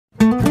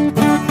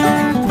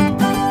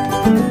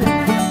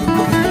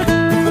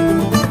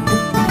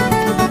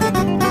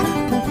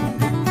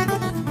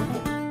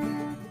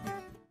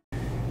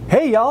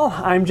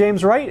I'm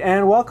James Wright,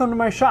 and welcome to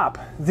my shop.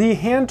 The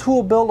Hand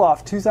Tool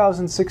Build-Off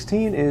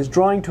 2016 is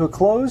drawing to a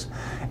close,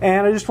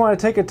 and I just want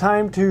to take a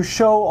time to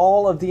show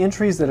all of the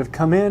entries that have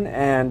come in,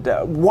 and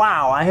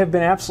wow, I have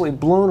been absolutely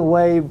blown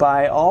away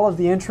by all of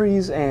the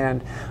entries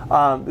and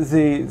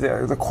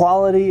the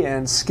quality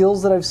and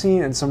skills that I've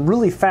seen, and some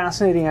really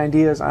fascinating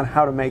ideas on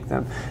how to make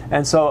them.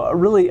 And so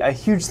really a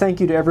huge thank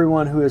you to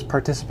everyone who has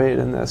participated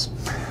in this.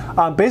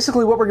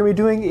 Basically what we're going to be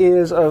doing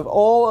is, of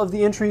all of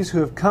the entries who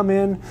have come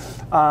in,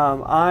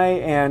 I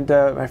and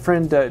my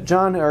friend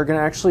John are going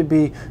to actually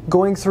be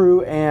going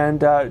through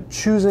and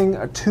choosing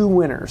two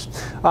winners.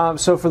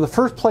 So for the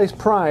first place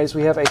prize,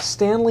 we have a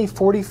Stanley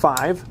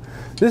 45.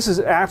 This is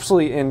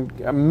absolutely in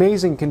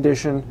amazing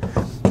condition,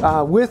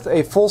 with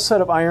a full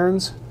set of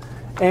irons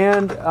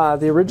and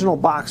the original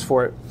box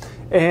for it.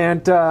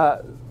 And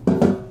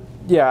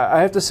yeah,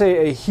 I have to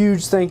say a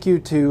huge thank you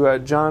to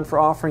John for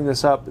offering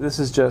this up. This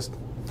is just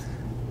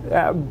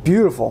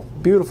beautiful,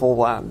 beautiful.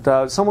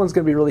 Someone's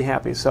going to be really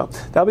happy. So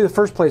that'll be the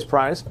first place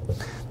prize.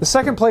 The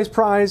second place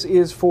prize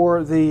is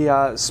for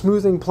the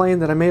smoothing plane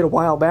that I made a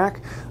while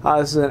back.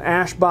 This is an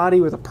ash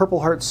body with a Purple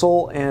Heart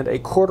sole and a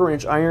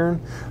 1/4-inch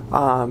iron.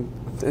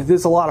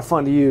 It's a lot of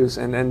fun to use,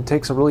 and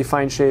takes a really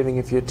fine shaving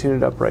if you tune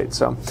it up right.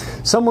 So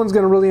someone's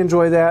going to really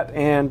enjoy that,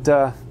 and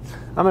I'm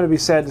going to be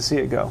sad to see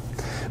it go.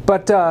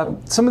 But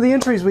some of the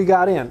entries we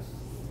got in.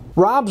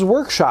 Rob's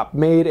Workshop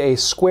made a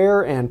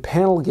square and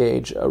panel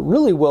gauge,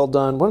 really well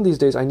done. One of these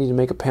days I need to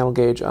make a panel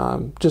gauge.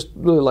 Just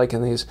really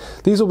liking these.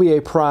 These will be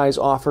a prize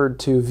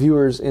offered to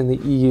viewers in the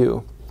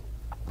EU.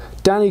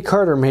 Donny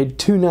Carter made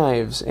two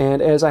knives,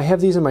 and as I have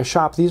these in my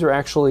shop, these are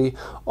actually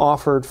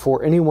offered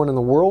for anyone in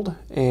the world,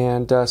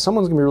 and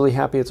someone's going to be really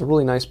happy. It's a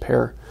really nice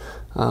pair.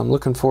 I'm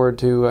looking forward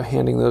to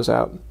handing those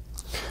out.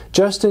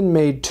 Justin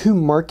made two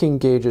marking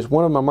gauges,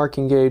 one of them a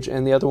marking gauge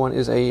and the other one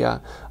is a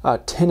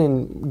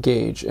tenon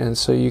gauge, and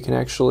so you can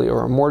actually,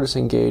 or a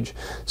mortising gauge,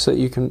 so that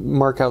you can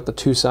mark out the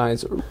two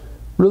sides.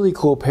 Really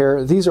cool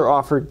pair. These are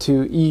offered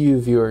to EU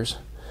viewers.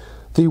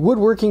 The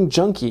Woodworking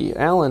Junkie,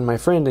 Alan, my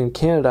friend in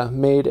Canada,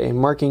 made a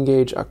marking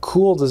gauge, a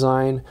cool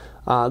design.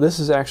 This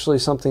is actually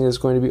something that's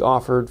going to be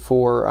offered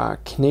for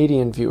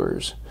Canadian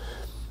viewers.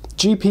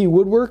 GP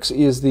WoodWorks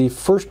is the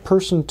first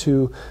person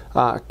to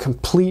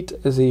complete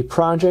the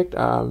project,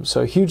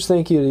 so a huge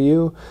thank you to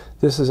you.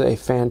 This is a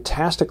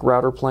fantastic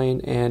router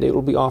plane, and it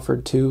will be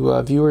offered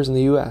to viewers in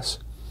the US.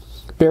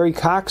 Barry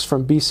Cox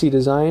from BC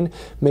Design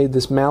made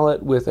this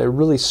mallet with a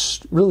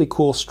really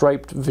cool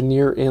striped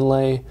veneer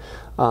inlay.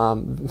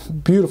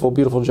 Beautiful,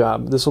 beautiful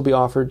job. This will be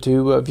offered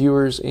to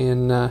viewers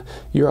in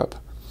Europe.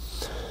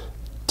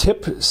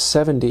 Tip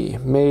 70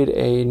 made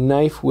a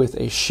knife with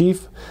a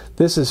sheath.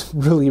 This is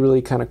really,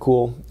 really kind of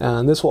cool.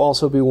 And this will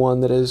also be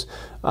one that is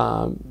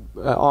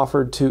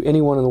offered to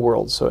anyone in the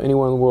world. So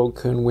anyone in the world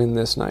can win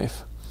this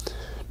knife.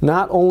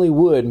 Not Only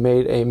Wood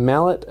made a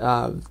mallet.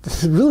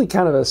 Really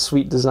kind of a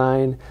sweet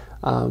design.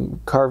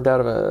 Carved out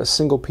of a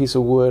single piece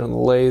of wood on the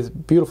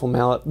lathe. Beautiful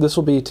mallet. This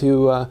will be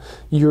to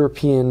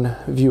European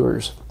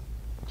viewers.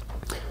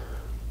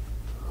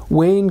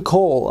 Wayne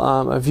Cole,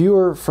 a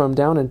viewer from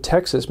down in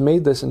Texas,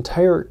 made this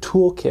entire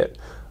toolkit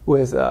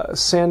with a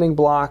sanding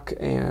block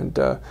and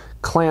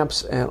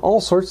clamps and all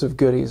sorts of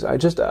goodies.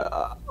 Just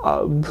a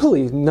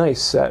really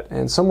nice set,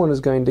 and someone is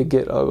going to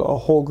get a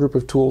whole group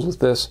of tools with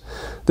this.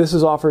 This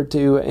is offered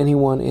to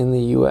anyone in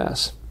the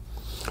US.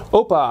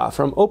 Opa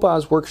from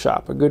Opa's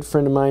Workshop, a good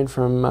friend of mine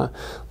from a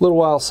little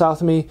while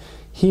south of me,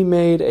 he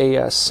made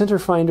a center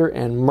finder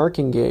and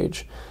marking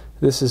gauge.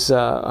 This is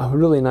a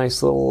really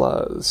nice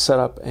little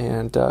setup,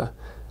 and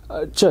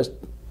just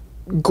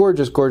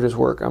gorgeous, gorgeous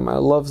work. I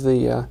love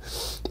the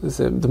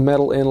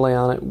metal inlay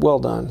on it. Well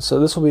done. So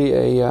this will be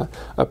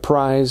a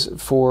prize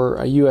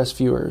for US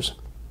viewers.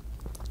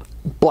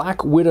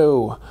 Black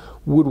Widow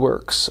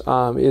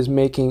WoodWorks is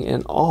making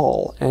an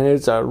awl, and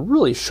it's a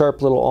really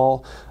sharp little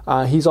awl.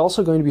 He's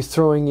also going to be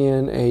throwing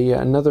in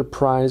another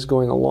prize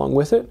going along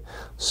with it,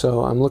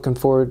 so I'm looking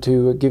forward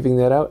to giving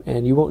that out,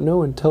 and you won't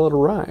know until it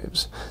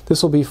arrives.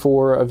 This will be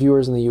for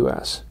viewers in the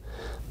US.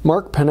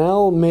 Mark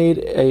Pennell made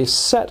a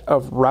set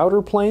of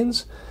router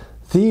planes.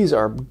 These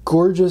are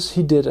gorgeous.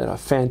 He did a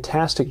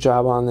fantastic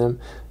job on them,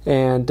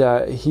 and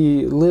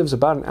he lives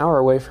about an hour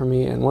away from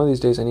me, and one of these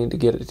days I need to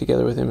get it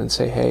together with him and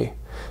say hey.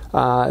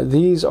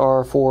 These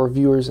are for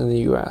viewers in the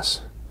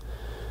US.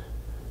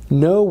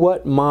 Know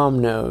What Mom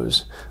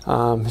Knows.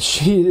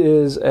 She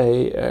is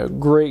a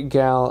great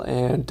gal,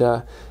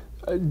 and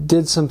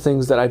did some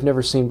things that I've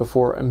never seen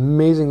before.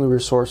 Amazingly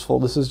resourceful.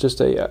 This is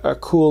just a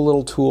cool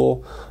little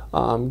tool,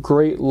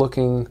 great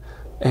looking,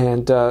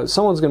 and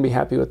someone's going to be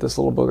happy with this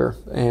little booger.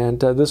 And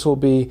this will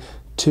be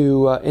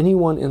to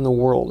anyone in the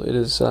world. It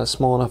is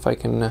small enough I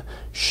can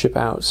ship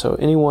out, so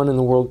anyone in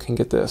the world can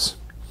get this.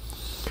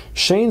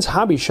 Shane's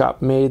Hobby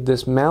Shop made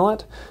this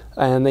mallet,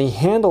 and the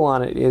handle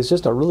on it is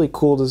just a really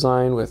cool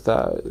design with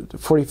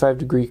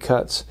 45-degree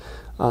cuts.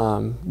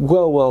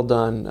 Well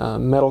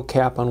done. Metal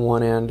cap on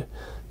one end.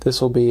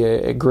 This will be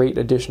a great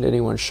addition to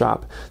anyone's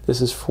shop.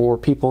 This is for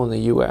people in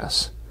the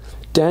US.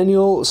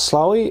 Daniel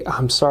Slawi,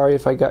 I'm sorry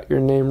if I got your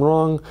name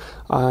wrong.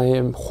 I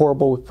am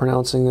horrible with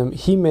pronouncing them.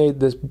 He made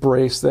this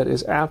brace that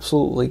is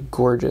absolutely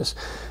gorgeous.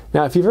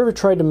 Now, if you've ever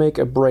tried to make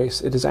a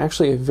brace, it is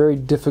actually a very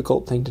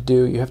difficult thing to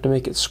do. You have to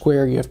make it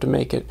square, you have to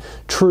make it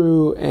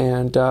true,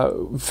 and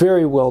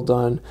very well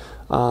done.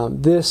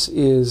 This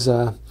is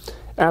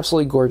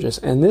absolutely gorgeous,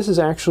 and this is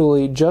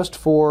actually just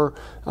for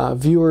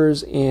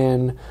viewers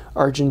in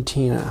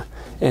Argentina.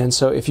 And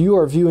so if you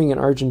are viewing in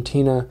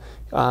Argentina,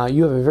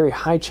 you have a very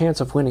high chance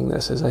of winning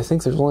this, as I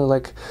think there's only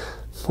like,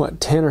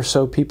 what, 10 or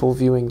so people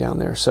viewing down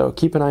there. So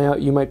keep an eye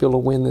out, you might be able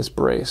to win this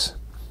brace.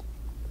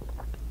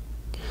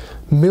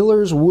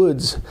 Miller's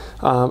Woods,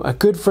 a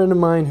good friend of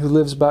mine who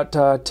lives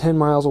about 10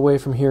 miles away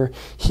from here,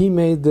 he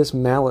made this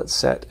mallet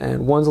set,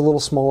 and one's a little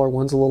smaller,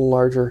 one's a little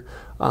larger.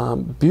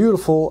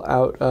 Beautiful,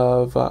 out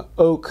of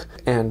oak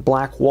and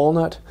black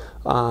walnut,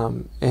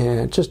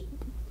 and just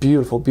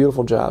beautiful,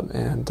 beautiful job.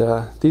 And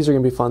these are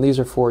going to be fun. These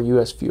are for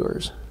US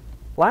viewers.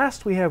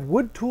 Last, we have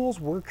Wood Tools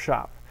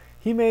Workshop.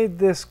 He made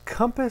this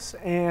compass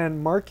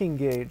and marking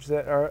gauge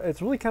that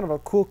it's really kind of a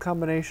cool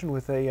combination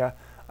with a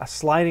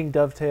sliding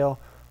dovetail.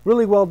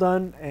 Really well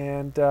done,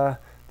 and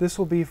this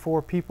will be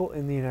for people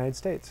in the United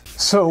States.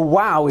 So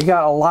wow, we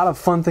got a lot of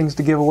fun things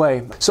to give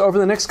away. So over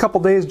the next couple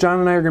days, John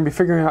and I are going to be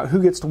figuring out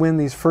who gets to win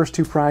these first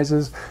two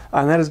prizes,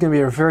 and that is going to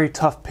be a very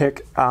tough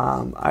pick.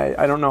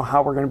 I don't know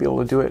how we're going to be able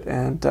to do it,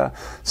 and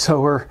so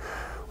we're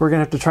going to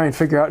have to try and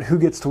figure out who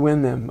gets to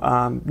win them.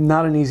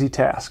 Not an easy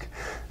task.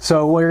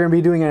 So we're going to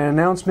be doing an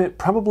announcement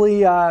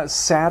probably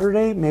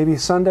Saturday, maybe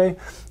Sunday,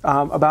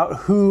 about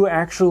who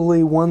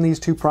actually won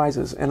these two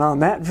prizes. And on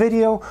that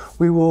video,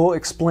 we will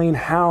explain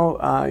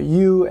how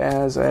you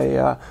as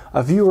a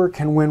viewer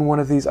can win one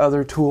of these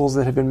other tools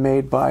that have been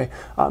made by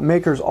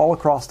makers all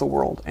across the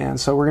world. And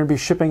so we're going to be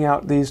shipping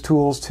out these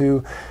tools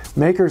to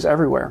makers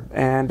everywhere,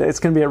 and it's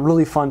going to be a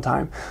really fun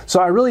time.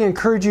 So I really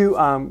encourage you,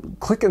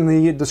 click in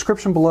the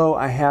description below.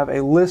 I have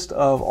a list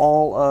of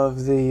all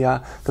of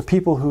the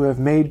people who have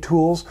made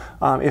tools.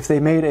 If they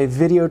made a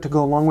video to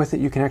go along with it,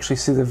 you can actually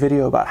see the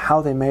video about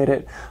how they made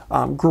it.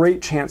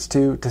 Great chance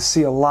to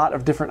see a lot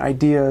of different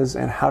ideas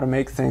and how to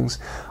make things.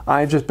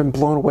 I've just been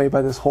blown away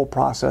by this whole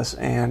process,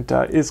 and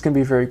it's going to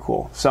be very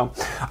cool. So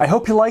I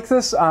hope you like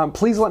this.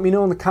 Please let me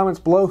know in the comments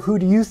below, who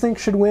do you think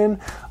should win?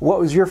 What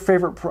was your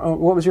favorite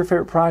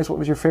prize? What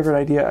was your favorite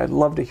idea? I'd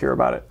love to hear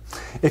about it.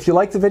 If you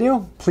liked the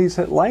video, please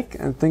hit like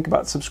and think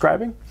about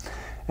subscribing.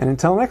 And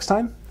until next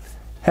time,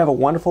 have a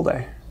wonderful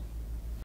day.